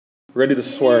We're gonna do the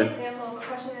swern.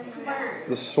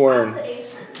 The swern. Oxidation.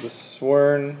 The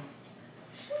swern.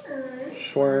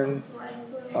 Swern.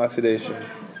 Oxidation.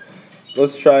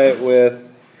 Let's try it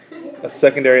with a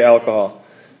secondary alcohol.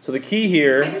 So the key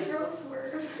here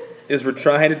is we're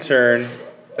trying to turn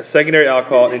a secondary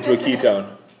alcohol into a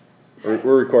ketone. We're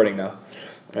recording now,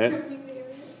 right?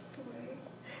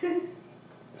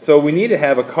 So we need to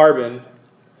have a carbon,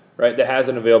 right, that has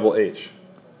an available H,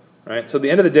 right? So at the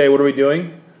end of the day, what are we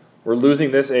doing? We're losing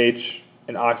this H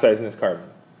and oxidizing this carbon.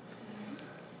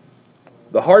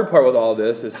 The hard part with all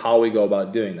this is how we go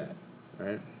about doing that,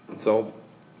 right? So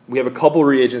we have a couple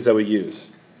reagents that we use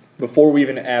before we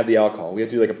even add the alcohol. We have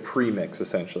to do like a pre-mix,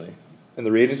 essentially. And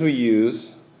the reagents we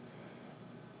use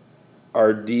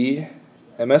are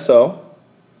DMSO.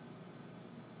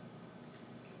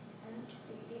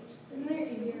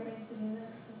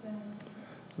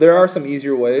 There are some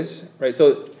easier ways, right?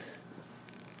 So,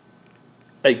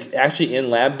 like, actually in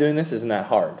lab doing this isn't that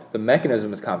hard. The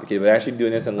mechanism is complicated, but actually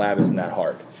doing this in lab isn't that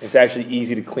hard. It's actually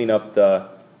easy to clean up the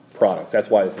products. That's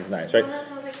why this is nice, right?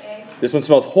 This one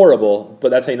smells horrible, but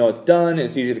that's how you know it's done, and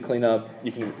it's easy to clean up.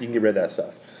 You can get rid of that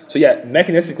stuff. So yeah,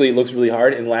 mechanistically it looks really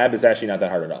hard. In lab, it's actually not that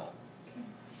hard at all.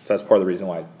 So that's part of the reason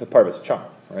why. Part of it's charm,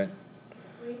 right?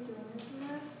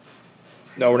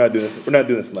 No, we're not doing this. We're not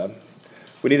doing this in lab.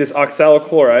 We need this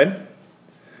oxalochloride,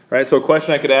 right? So a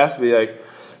question I could ask would be like,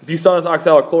 if you saw this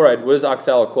oxalochloride, what is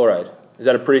oxalochloride? Is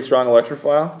that a pretty strong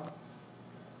electrophile?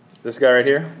 This guy right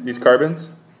here, these carbons?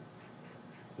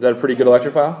 Is that a pretty good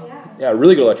electrophile? Yeah,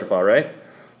 really good electrophile, right?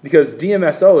 Because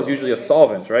DMSO is usually a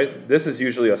solvent, right? This is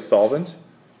usually a solvent.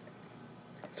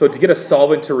 So to get a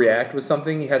solvent to react with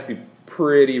something, it has to be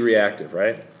pretty reactive,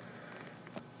 right?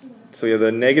 So you have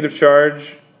the negative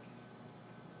charge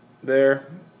there,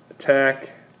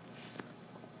 attack.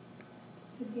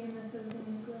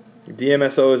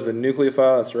 DMSO is the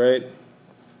nucleophile, that's right.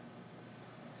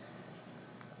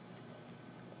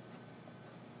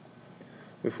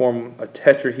 We form a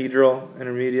tetrahedral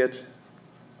intermediate.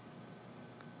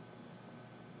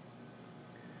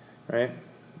 Right?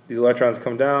 These electrons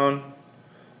come down.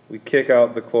 We kick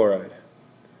out the chloride.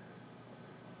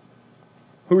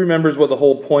 Who remembers what the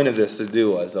whole point of this to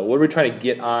do was, though? What are we trying to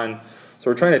get on?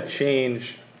 So we're trying to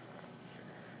change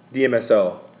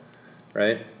DMSO,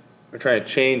 right? We're trying to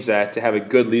change that to have a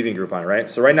good leaving group on it,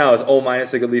 right? So right now, is O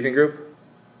minus a good leaving group?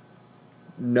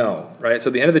 No, right? So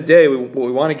at the end of the day, what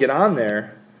we want to get on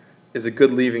there is a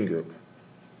good leaving group.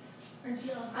 Aren't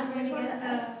you also going to get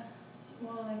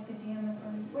like the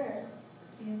DMSO where?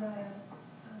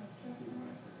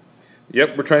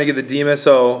 Yep, we're trying to get the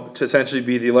DMSO to essentially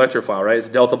be the electrophile, right? It's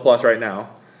delta plus right now.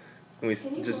 And we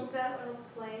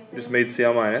just made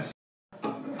Cl minus.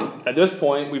 At this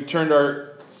point, we've turned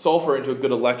our sulfur into a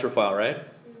good electrophile, right?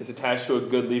 It's attached to a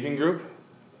good leaving group.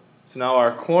 So now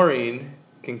our chlorine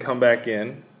can come back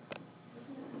in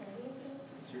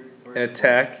and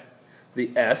attack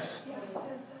the S.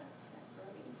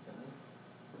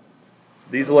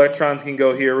 These electrons can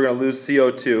go here. We're going to lose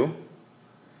CO2.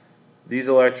 These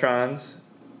electrons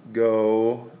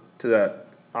go to that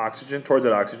oxygen, towards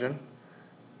that oxygen,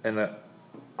 and the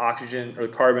oxygen or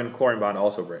the carbon-chlorine bond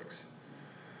also breaks.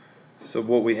 So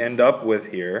what we end up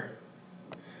with here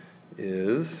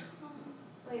is...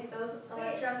 Wait, those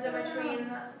electrons in between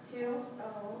the two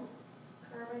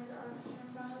carbon oxygen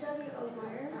bonds?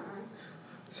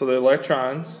 So the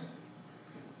electrons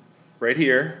right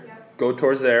here go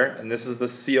towards there, and this is the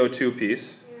CO2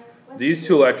 piece. These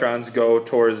two electrons go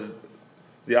towards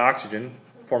the oxygen,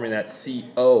 forming that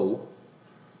CO,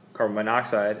 carbon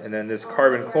monoxide, and then this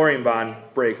carbon-chlorine bond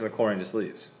breaks and the chlorine just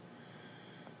leaves.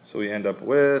 So we end up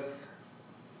with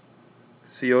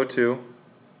CO2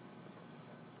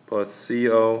 plus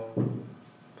CO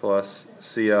plus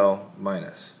Cl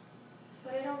minus.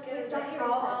 What I don't get is like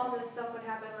how all this stuff would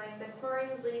happen. Like the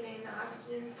chlorine's leaving, the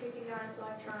oxygen's kicking down its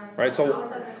electrons. Right,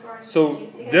 so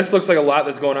this looks like a lot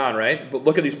that's going on, right? But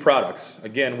look at these products.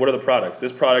 Again, what are the products?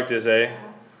 This product is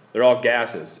they're all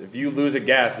gases. If you lose a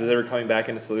gas, is it ever coming back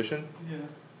into solution? Yeah.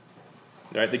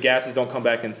 Right, the gases don't come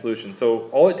back in solution. So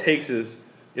all it takes is,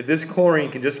 if this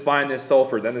chlorine can just find this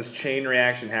sulfur, then this chain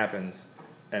reaction happens,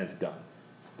 and it's done.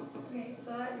 Okay,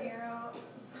 so that arrow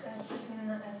that's between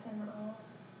the S and the O,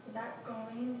 is that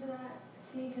going to that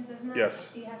C? Because doesn't that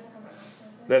C have to come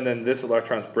out? Then this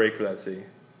electrons break for that C.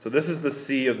 So this is the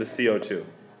C of the CO2.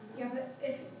 Yeah, but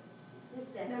if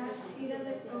that C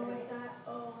doesn't go with that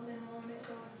O, then won't it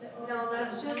go with the O? No,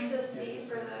 that's just the C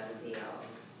for the CO.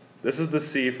 This is the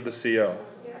C for the CO.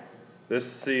 Yeah. This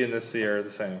C and this C are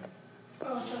the same.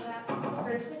 Oh, so that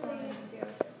first one is the CO2.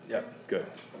 Yep, good.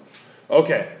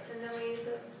 Okay. And then we use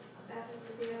its S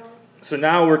and COs. So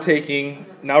now we're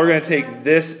going to take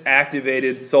this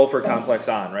activated sulfur complex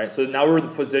on, right? So now we're in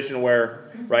the position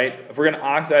where, right, if we're going to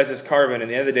oxidize this carbon, at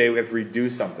the end of the day, we have to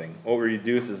reduce something. What we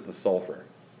reduce is the sulfur,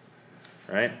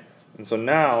 right? And so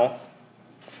now,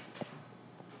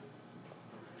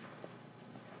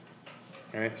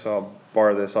 okay, so I'll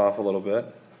bar this off a little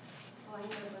bit.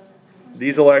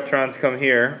 These electrons come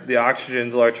here, the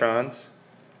oxygen's electrons.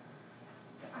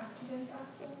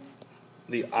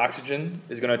 The oxygen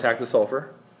is going to attack the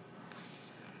sulfur.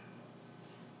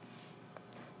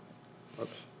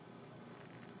 Oops.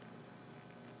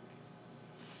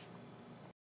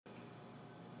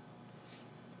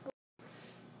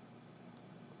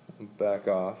 Back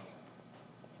off.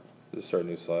 Just start a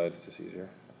new slide, it's just easier.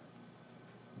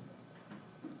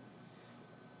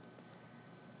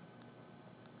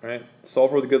 Alright,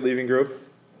 sulfur with a good leaving group.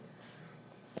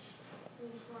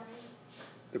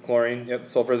 The chlorine, yep,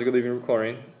 sulfur has a good leaving group,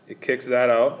 chlorine. It kicks that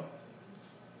out.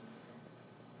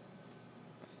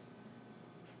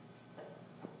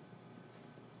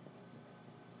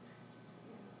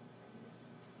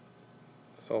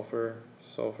 Sulfur,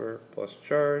 sulfur plus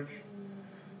charge,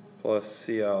 plus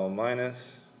Cl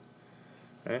minus.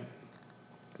 Right?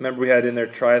 Remember we had in there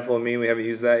triethylamine, we haven't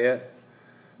used that yet.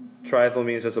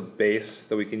 Triethylamine is just a base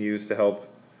that we can use to help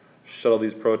shuttle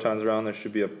these protons around. There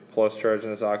should be a plus charge in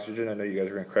this oxygen. I know you guys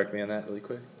are going to correct me on that really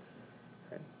quick.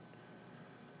 Right.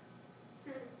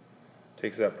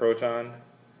 Takes that proton,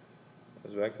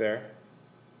 goes back there.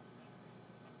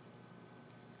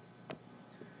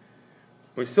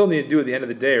 We still need to do at the end of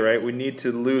the day, right? We need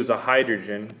to lose a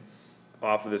hydrogen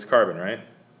off of this carbon, right?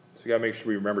 So we got to make sure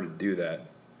we remember to do that.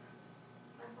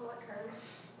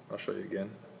 I'll show you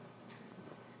again.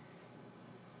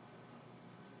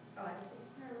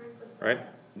 Right?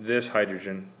 This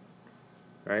hydrogen,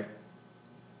 right?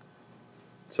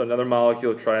 So another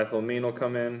molecule of triethylamine will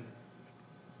come in.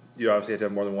 You obviously have to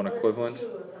have more than one equivalent.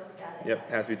 Yep,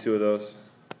 has to be two of those.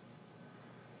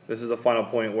 This is the final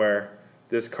point where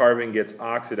this carbon gets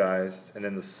oxidized and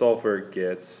then the sulfur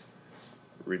gets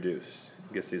reduced.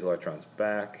 It gets these electrons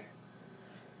back.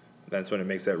 That's when it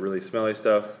makes that really smelly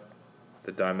stuff,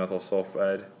 the dimethyl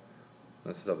sulfide.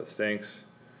 This is stuff that stinks.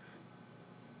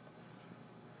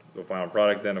 The final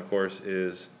product then, of course,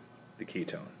 is the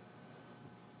ketone.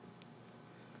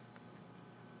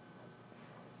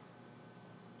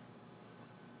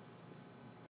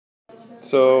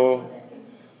 So,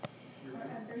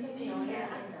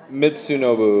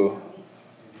 Mitsunobu.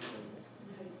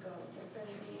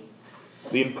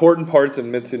 The important parts of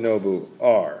Mitsunobu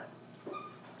are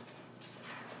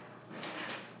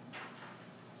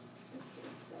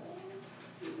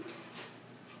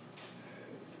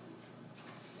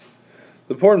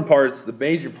the important parts, the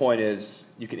major point is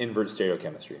you can invert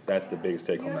stereochemistry. That's the biggest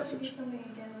take-home message.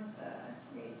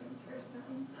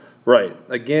 Right.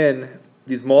 Again,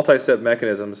 these multi-step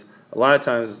mechanisms, a lot of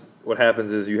times what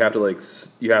happens is you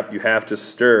have to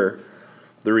stir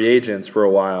the reagents for a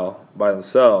while by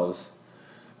themselves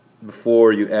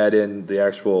before you add in the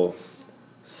actual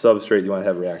substrate you want to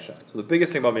have a reaction on. So the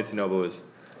biggest thing about Mitsunobu is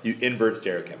you invert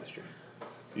stereochemistry.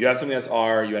 You have something that's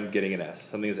R, you end up getting an S.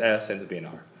 Something that's S ends up being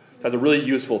R. So that's a really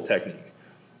useful technique.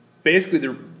 Basically,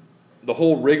 the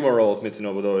whole rigmarole of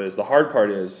Mitsunobu, though, is the hard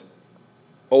part is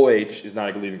OH is not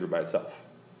a good leaving group by itself,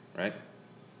 right?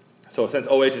 So since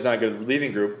OH is not a good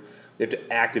leaving group, we have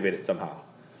to activate it somehow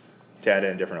to add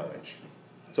in a different OH.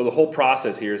 So the whole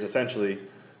process here is essentially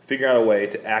figuring out a way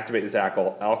to activate this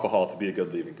alcohol to be a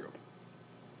good leaving group.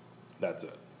 That's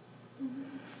it.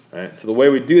 Right? So the way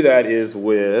we do that is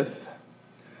with,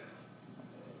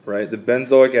 right, the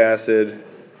benzoic acid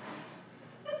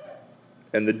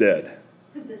and the dead.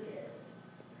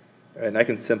 And I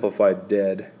can simplify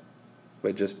dead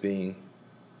by just being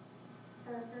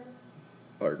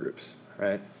R groups,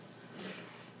 right?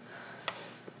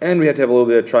 And we had to have a little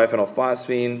bit of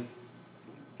triphenylphosphine.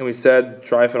 And we said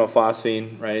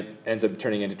triphenylphosphine, right, ends up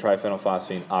turning into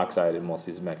triphenylphosphine oxide in most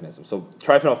of these mechanisms. So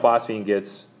triphenylphosphine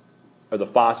gets, or the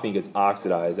phosphine gets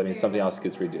oxidized. That means something else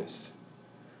gets reduced.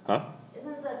 Huh?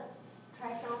 Isn't the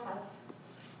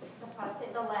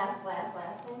triphenylphosphine the last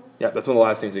thing? Yeah, that's one of the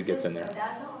last things that gets in there. Is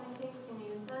that the only thing you can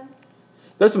use then?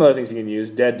 There's some other things you can use.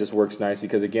 Dead just works nice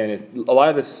because, again, a lot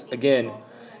of this, again,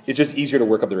 it's just easier to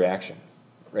work up the reaction,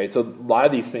 right? So a lot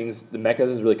of these things, the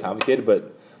mechanism is really complicated,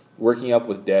 but working up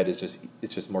with dead is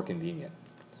just more convenient.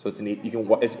 So it's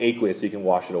it's aqueous, so you can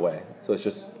wash it away. So it's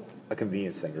just a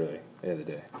convenience thing, really, at the end of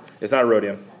the day. It's not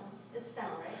rhodium. It's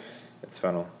phenol, right? It's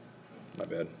phenol. My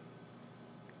bad.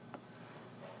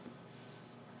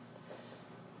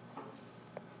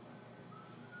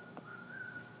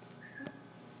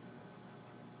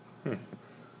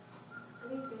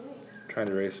 trying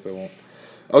to erase, but I won't.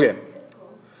 Okay.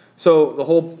 So the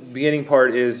whole beginning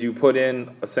part is you put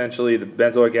in essentially the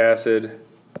benzoic acid,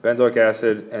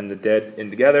 and the dead in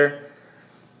together.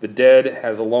 The dead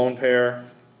has a lone pair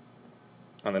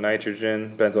on the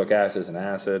nitrogen. Benzoic acid is an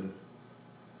acid.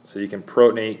 So you can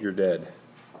protonate your dead.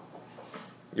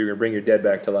 You're going to bring your dead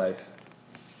back to life.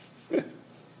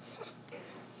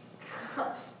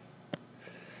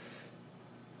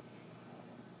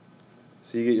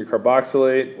 So you get your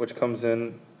carboxylate, which comes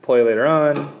in play later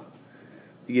on.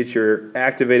 You get your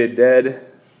activated dead.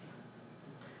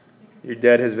 Your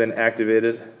dead has been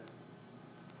activated.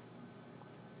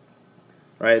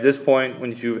 Right, at this point,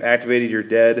 when you've activated your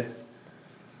dead,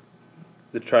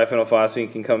 the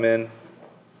triphenylphosphine can come in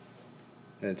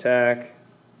and attack.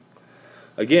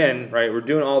 Again, right, we're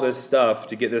doing all this stuff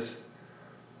to get this,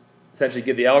 essentially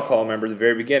get the alcohol, remember, at the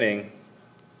very beginning,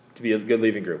 to be a good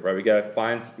leaving group, right? We got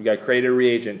to create a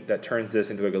reagent that turns this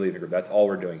into a good leaving group. That's all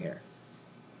we're doing here.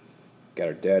 Got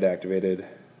our dead activated.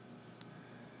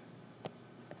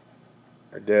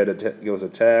 Our dead goes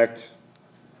attacked.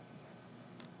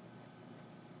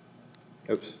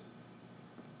 Oops.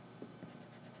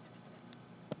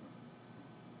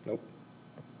 Nope.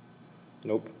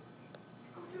 Nope.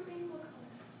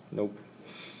 Nope.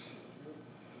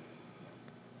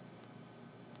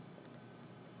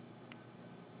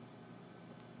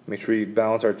 Make sure you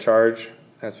balance our charge. It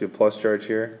has to be a plus charge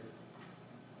here.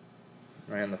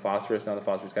 Right, and the phosphorus, now the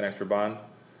phosphorus got an extra bond.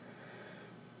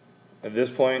 At this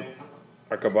point,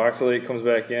 our carboxylate comes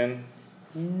back in,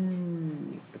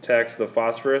 attacks the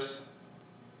phosphorus.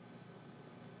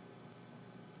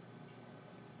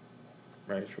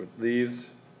 Right, which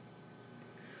leaves.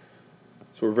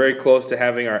 So we're very close to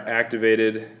having our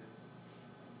activated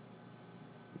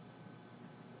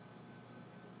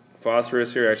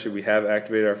phosphorus here. Actually, we have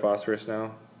activated our phosphorus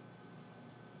now.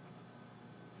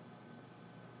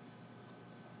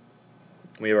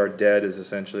 We have our dead is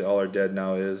essentially all our dead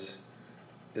now is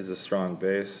a strong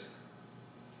base.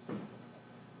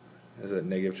 Is a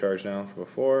negative charge now from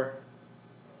before.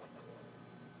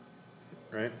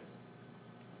 Right?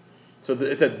 So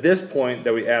it's at this point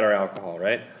that we add our alcohol,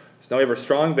 right? So now we have our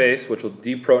strong base, which will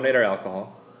deprotonate our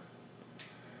alcohol.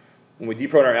 When we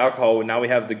deprotonate our alcohol, now we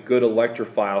have the good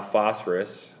electrophile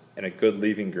phosphorus and a good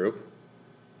leaving group,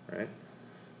 right?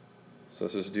 So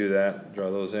let's just do that. Draw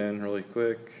those in really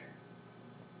quick.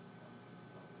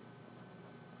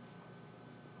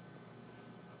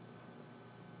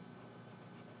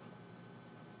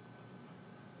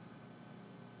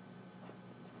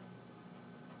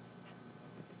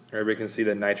 Everybody can see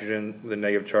that nitrogen with a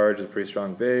negative charge is a pretty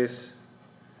strong base.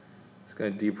 It's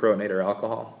going to deprotonate our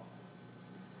alcohol.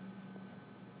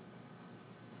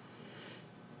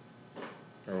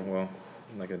 Or, well,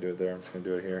 I'm not going to do it there. I'm just going to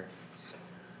do it here.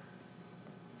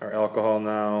 Our alcohol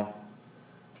now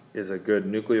is a good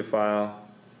nucleophile.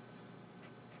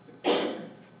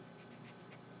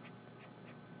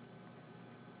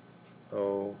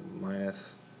 O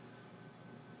minus.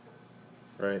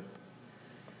 Right.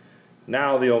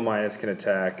 Now the O minus can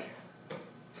attack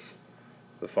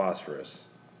the phosphorus.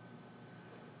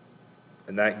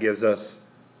 And that gives us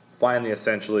finally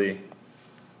essentially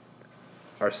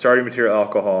our starting material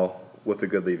alcohol with a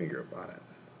good leaving group on it.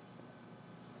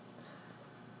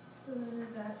 So then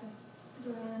is that just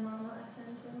doing a normal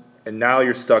SN2? And now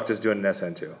you're stuck just doing an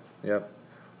SN2. Yep.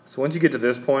 So once you get to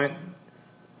this point,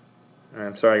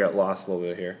 I'm sorry I got lost a little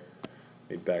bit here.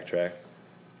 Let me backtrack.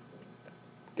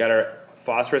 Got our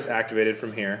phosphorus activated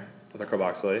from here with our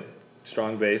carboxylate.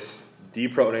 Strong base.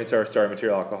 Deprotonates our starting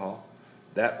material alcohol.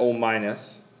 That O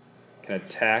minus can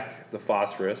attack the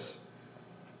phosphorus,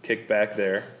 kick back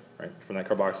there, right, from that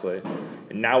carboxylate.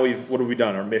 And now what have we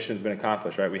done? Our mission's been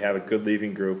accomplished, right? We have a good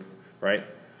leaving group, right?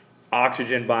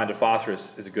 Oxygen bond to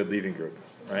phosphorus is a good leaving group,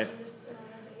 right?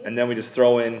 And then we just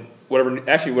throw in whatever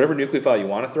nucleophile you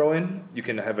want to throw in, you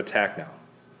can have attack now.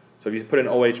 So if you put an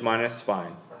OH minus,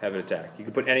 fine, have it attack. You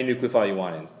can put any nucleophile you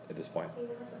want in at this point.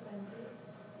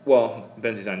 Well,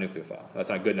 benzene's not a nucleophile. That's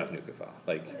not a good enough nucleophile.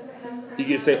 Like, you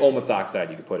could say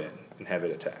O-methoxide you could put in and have it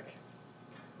attack.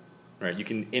 Right? You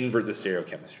can invert the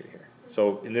stereochemistry here.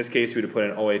 So in this case, we would put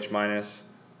an OH minus.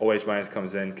 OH minus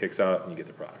comes in, kicks out, and you get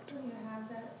the product. You have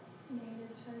that negative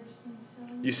charge thing still?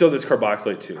 You still have this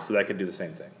carboxylate too, so that could do the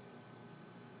same thing.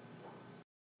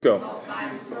 Go.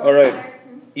 All right.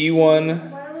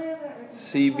 E1CB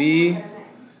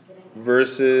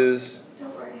versus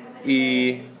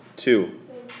E2.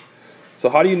 So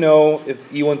how do you know if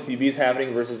E1CB is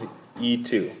happening versus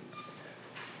E2?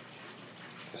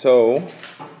 So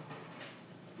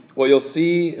what you'll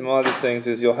see in one of these things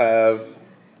is you'll have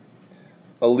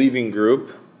a leaving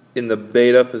group, in the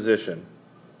beta position.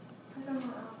 I don't know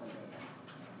alpha beta.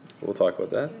 We'll talk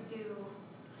about that. You do,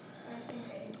 I think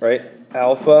H. Right?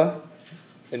 Alpha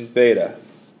and beta.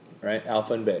 Right?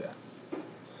 Alpha and beta.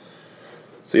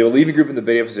 So you have a leaving group in the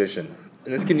beta position.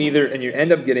 And this can either, and you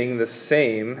end up getting the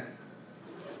same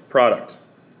product.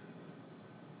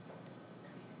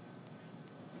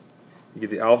 You get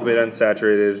the alpha beta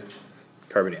unsaturated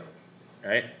carbonyl.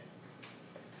 Right?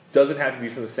 Doesn't have to be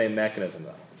from the same mechanism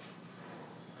though.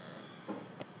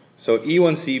 So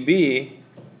E1CB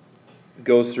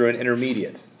goes through an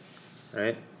intermediate.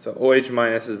 Right? So OH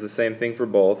minus is the same thing for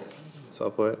both. So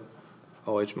I'll put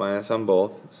OH minus on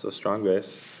both. So strong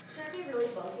base. Should that be really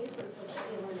bulky since it's like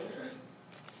elimination?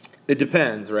 It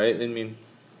depends, right? I mean,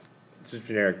 it's just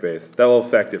generic base. That will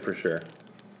affect it for sure.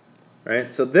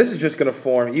 Right? So this is just going to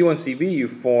form, E1CB, you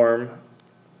form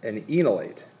an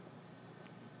enolate.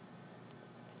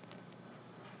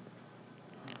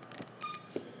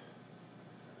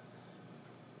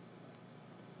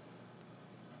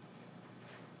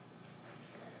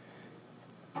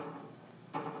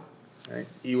 Right?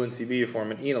 E1CB, you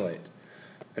form an enolate.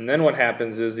 And then what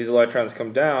happens is these electrons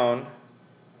come down,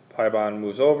 pi bond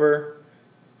moves over,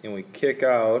 and we kick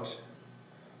out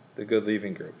the good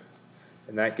leaving group.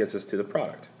 And that gets us to the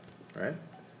product, right?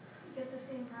 You get the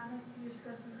same product, you just go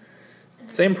from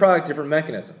this. Same product, different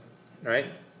mechanism, right?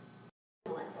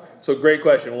 So great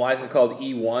question. Why is this called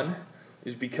E1?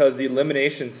 Is because the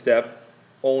elimination step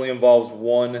only involves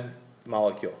one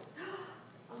molecule.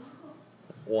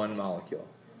 One molecule.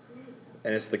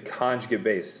 And it's the conjugate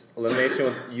base. Elimination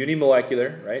with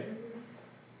unimolecular, right?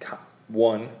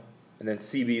 One. And then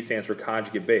CB stands for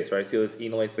conjugate base, right? See how this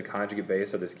enolates the conjugate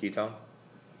base of this ketone?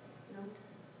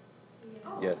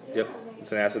 Yes. Yep.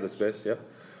 It's an acid that's base. Yep.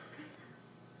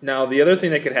 Now the other thing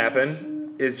that could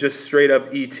happen is just straight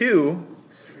up E2.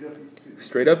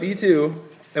 Straight up E2.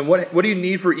 And what do you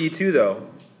need for E2 though?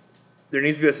 There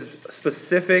needs to be a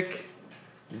specific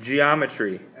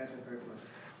geometry.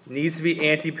 Needs to be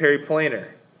anti-periplanar,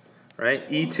 right?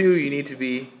 E2 you need to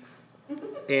be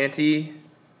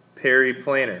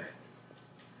anti-periplanar.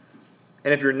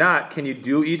 And if you're not, can you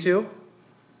do E2?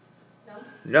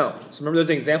 No. So remember there's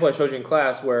an example I showed you in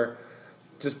class where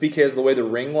just because the way the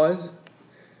ring was,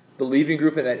 the leaving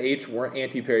group and that H weren't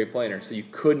anti-periplanar, so you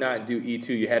could not do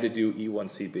E2, you had to do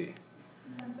E1CB.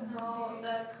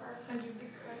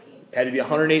 Had to be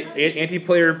 108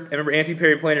 anti-planar. Remember,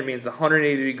 anti-periplanar means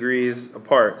 180 degrees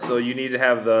apart. So you need to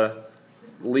have the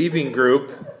leaving group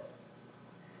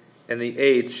and the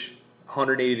H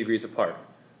 180 degrees apart.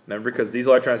 Remember, because these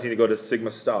electrons need to go to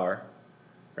sigma star,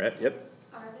 right? Yep.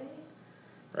 Are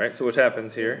they? Right. So what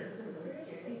happens here?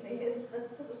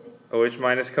 OH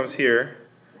minus comes here,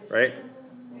 right?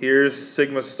 Here's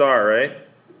sigma star, right?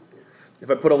 If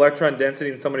I put electron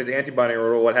density in somebody's antibonding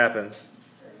orbital, what happens?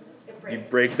 You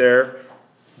break their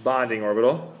bonding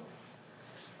orbital,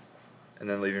 and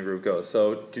then leaving group goes.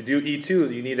 So to do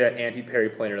E2, you need that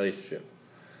anti-periplanar relationship.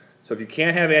 So if you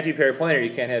can't have anti-periplanar,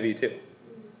 you can't have E2.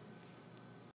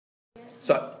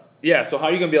 So yeah, so how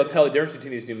are you going to be able to tell the difference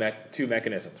between these two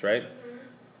mechanisms, right?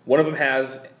 One of them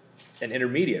has an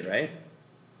intermediate, right?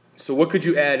 So what could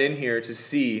you add in here to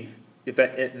see if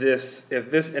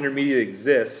this intermediate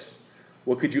exists?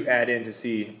 What could you add in to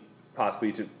see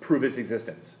possibly to prove its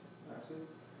existence?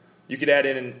 You could add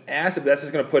in an acid, but that's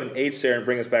just going to put an H there and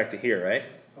bring us back to here, right?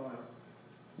 Oh, yeah.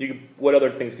 You could, what other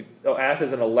things could, oh, acid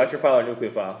is an electrophile or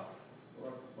nucleophile?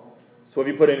 So if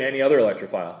you put in any other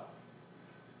electrophile,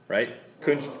 right?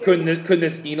 Couldn't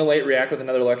this enolate react with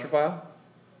another electrophile?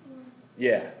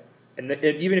 Yeah. And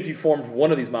even if you formed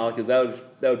one of these molecules, that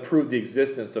would prove the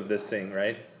existence of this thing,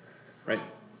 right? Right?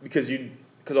 Because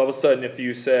all of a sudden if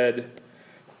you said,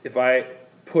 if I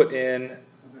put in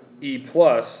E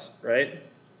plus, right?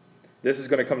 This is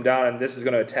going to come down and this is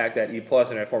going to attack that E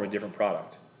plus and I form a different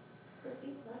product. What's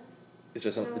E plus? It's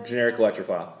just a generic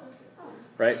electrophile.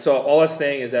 Right? So all I'm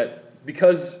saying is that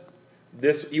because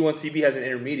this E1CB has an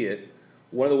intermediate,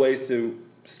 one of the ways to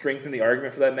strengthen the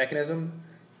argument for that mechanism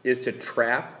is to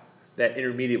trap that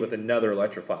intermediate with another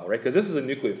electrophile, right? Because this is a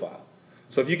nucleophile.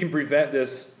 So if you can prevent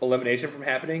this elimination from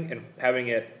happening and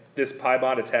having this pi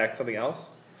bond attack something else,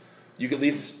 you can at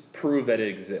least prove that it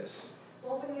exists.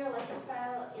 Well, when your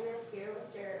electrophile interfere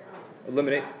with your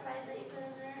Eliminate. oxide that you put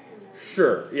in there, and then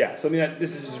Sure, yeah. So I mean,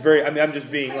 this is just very. I mean, I'm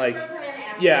just being like,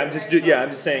 yeah. I'm just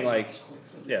saying like,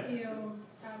 yeah.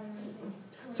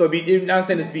 So it'd be, I'm not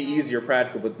saying this would be easy or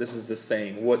practical, but this is just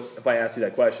saying, what if I asked you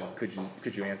that question?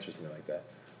 Could you answer something like that?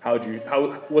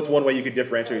 What's one way you could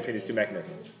differentiate between these two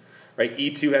mechanisms? Right.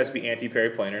 E2 has to be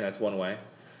anti-periplanar. That's one way.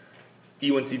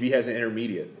 E1CB has an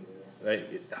intermediate.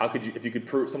 right? How could you, if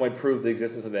someone prove the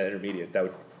existence of that intermediate, that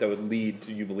would lead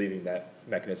to you believing that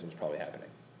mechanism is probably happening.